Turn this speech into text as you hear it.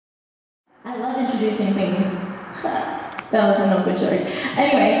I love introducing things. That was an awkward joke.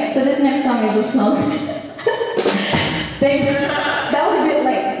 Anyway, so this next song is a song. Thanks. That was a bit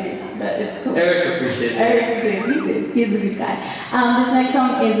late, dude, but it's cool. Eric appreciated it. Eric did, he did. He's a good guy. This next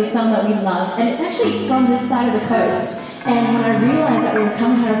song is a song that we love, and it's actually from this side of the coast. And when I realized that we were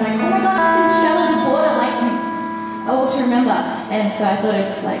coming here, I was like, oh my god, I can straddle the border, like, I want to remember. And so I thought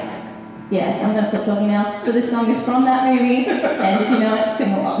it's like, yeah, I'm gonna stop talking now. So this song is from that movie, and if you know it,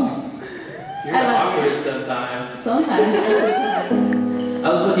 sing along. You're awkward sometimes. Sometimes, all the time. I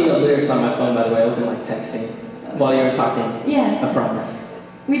was looking up lyrics on my phone, by the way. I wasn't like texting while you were talking. Yeah. I promise.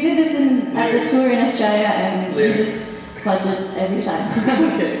 We did this at the tour in Australia, and we just fudge it every time.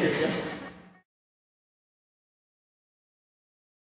 Okay, here we go.